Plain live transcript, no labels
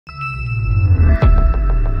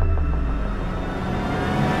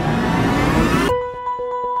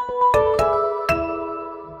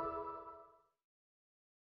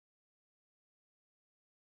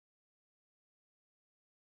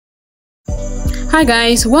Hi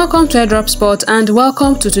guys, welcome to Airdrop Spot and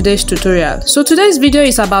welcome to today's tutorial. So today's video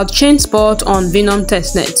is about Chainspot on Venom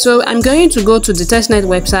Testnet. So I'm going to go to the Testnet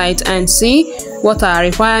website and see what our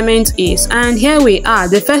requirement is. And here we are.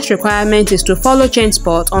 The first requirement is to follow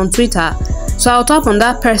Chainspot on Twitter. So I'll tap on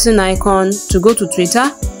that person icon to go to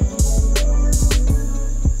Twitter.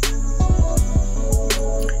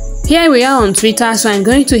 Here we are on Twitter, so I'm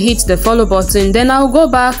going to hit the follow button. Then I'll go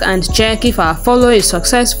back and check if our follow is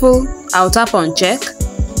successful. I'll tap on check.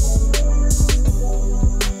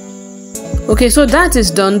 Okay, so that is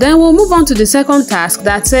done. Then we'll move on to the second task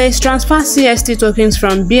that says transfer CST tokens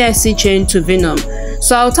from BSC chain to Venom.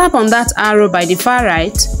 So I'll tap on that arrow by the far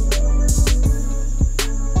right.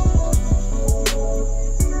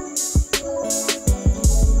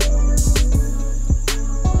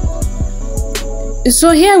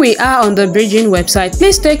 So here we are on the bridging website.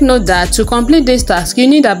 Please take note that to complete this task, you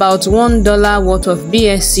need about $1 worth of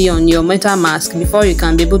BSC on your MetaMask before you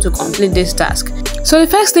can be able to complete this task. So the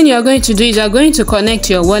first thing you're going to do is you're going to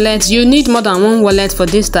connect your wallet. You need more than one wallet for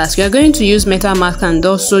this task. You're going to use MetaMask and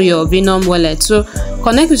also your Venom wallet. So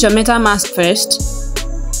connect with your MetaMask first.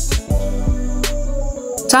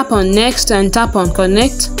 Tap on next and tap on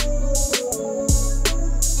connect.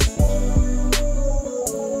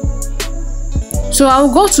 So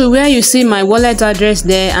I'll go to where you see my wallet address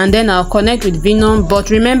there and then I'll connect with Venom.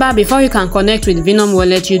 But remember, before you can connect with Venom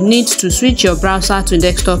wallet, you need to switch your browser to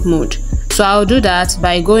desktop mode. So I'll do that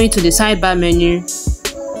by going to the sidebar menu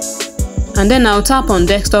and then I'll tap on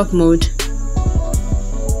desktop mode.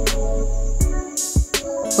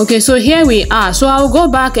 Okay, so here we are. So I'll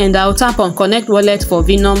go back and I'll tap on connect wallet for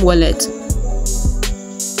Venom wallet.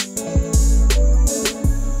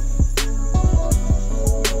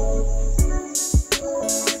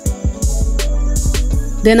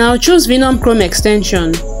 Then I'll choose Venom Chrome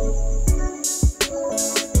extension.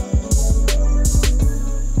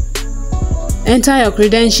 Enter your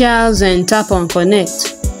credentials and tap on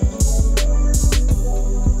connect.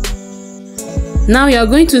 Now you're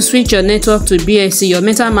going to switch your network to BSC, your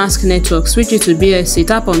MetaMask network. Switch it to BSC,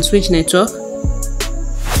 tap on switch network.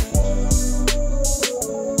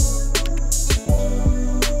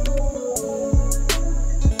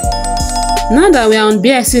 Now that we are on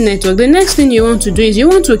BSC network, the next thing you want to do is you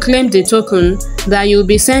want to claim the token that you'll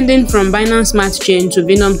be sending from Binance Smart Chain to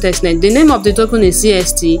Venom Testnet. The name of the token is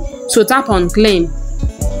CST, so tap on claim.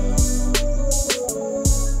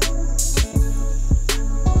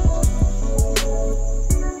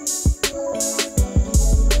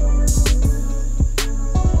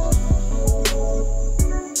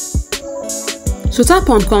 So tap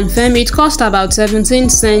on confirm. It costs about 17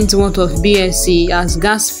 cents worth of BSC as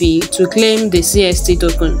gas fee to claim the CST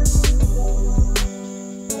token.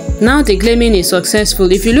 Now the claiming is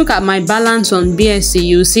successful. If you look at my balance on BSC,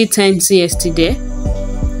 you see 10 CST there.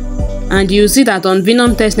 And you see that on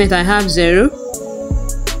Venom Testnet I have 0.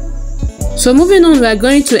 So moving on, we are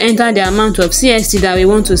going to enter the amount of CST that we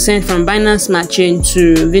want to send from Binance Smart Chain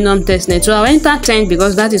to Venom Testnet. So I'll enter 10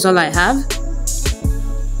 because that is all I have.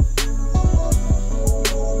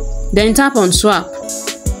 Then tap on swap.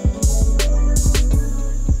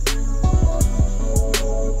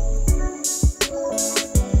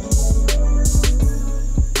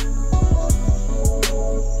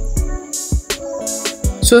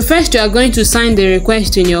 So first you are going to sign the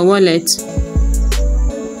request in your wallet.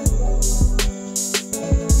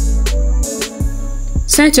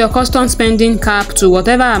 Set your custom spending cap to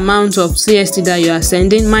whatever amount of CST that you are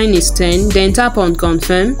sending. Mine is 10. Then tap on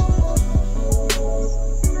confirm.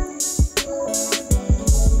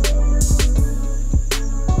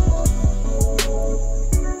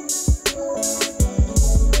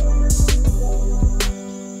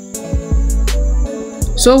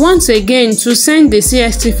 So once again, to send the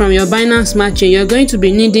CST from your Binance Smart Chain, you're going to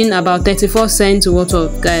be needing about 34 cents worth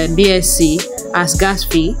of BSC as gas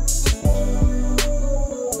fee.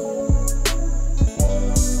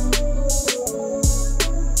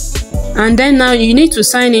 And then now you need to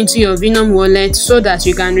sign into your Venom wallet so that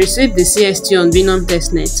you can receive the CST on Venom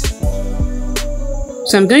Testnet.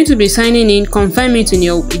 So I'm going to be signing in. Confirm it in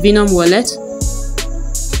your Venom wallet.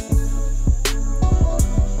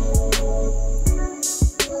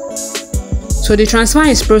 So the transfer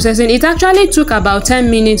is processing. It actually took about 10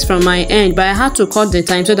 minutes from my end, but I had to cut the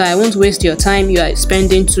time so that I won't waste your time you are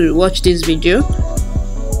spending to watch this video.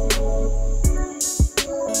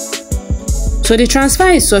 So the transfer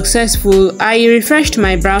is successful. I refreshed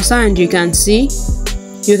my browser and you can see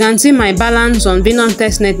my balance on Venom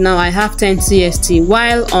Testnet. Now I have 10 CST,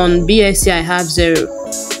 while on BSC I have 0.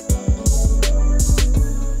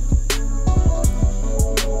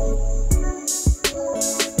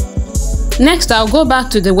 Next, I'll go back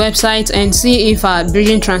to the website and see if our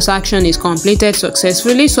bridging transaction is completed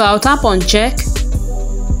successfully. So I'll tap on check.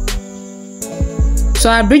 So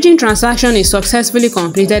our bridging transaction is successfully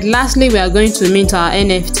completed. Lastly, we are going to mint our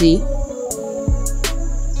NFT.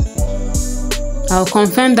 I'll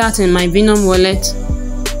confirm that in my Venom wallet.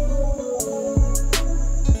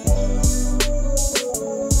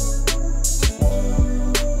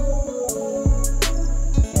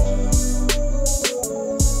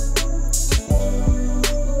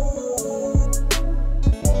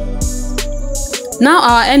 Now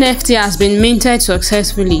our NFT has been minted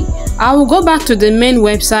successfully. I will go back to the main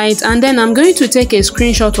website and then I'm going to take a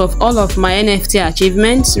screenshot of all of my NFT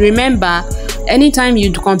achievements. Remember, anytime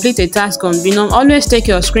you complete a task on Venom, always take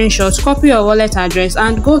your screenshots, copy your wallet address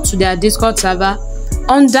and go to their Discord server.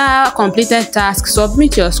 Under completed tasks,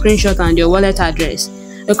 submit your screenshot and your wallet address.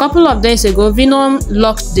 A couple of days ago, Venom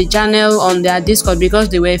locked the channel on their Discord because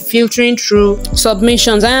they were filtering through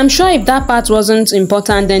submissions. I am sure if that part wasn't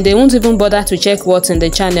important, then they won't even bother to check what's in the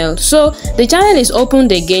channel. So the channel is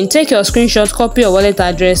opened again. Take your screenshot, copy your wallet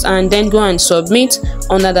address, and then go and submit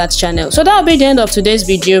under that channel. So that'll be the end of today's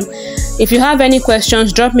video. If you have any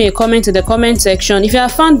questions, drop me a comment in the comment section. If you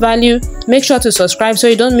have found value, make sure to subscribe so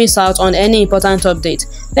you don't miss out on any important update.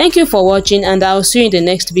 Thank you for watching and I'll see you in the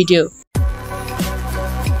next video.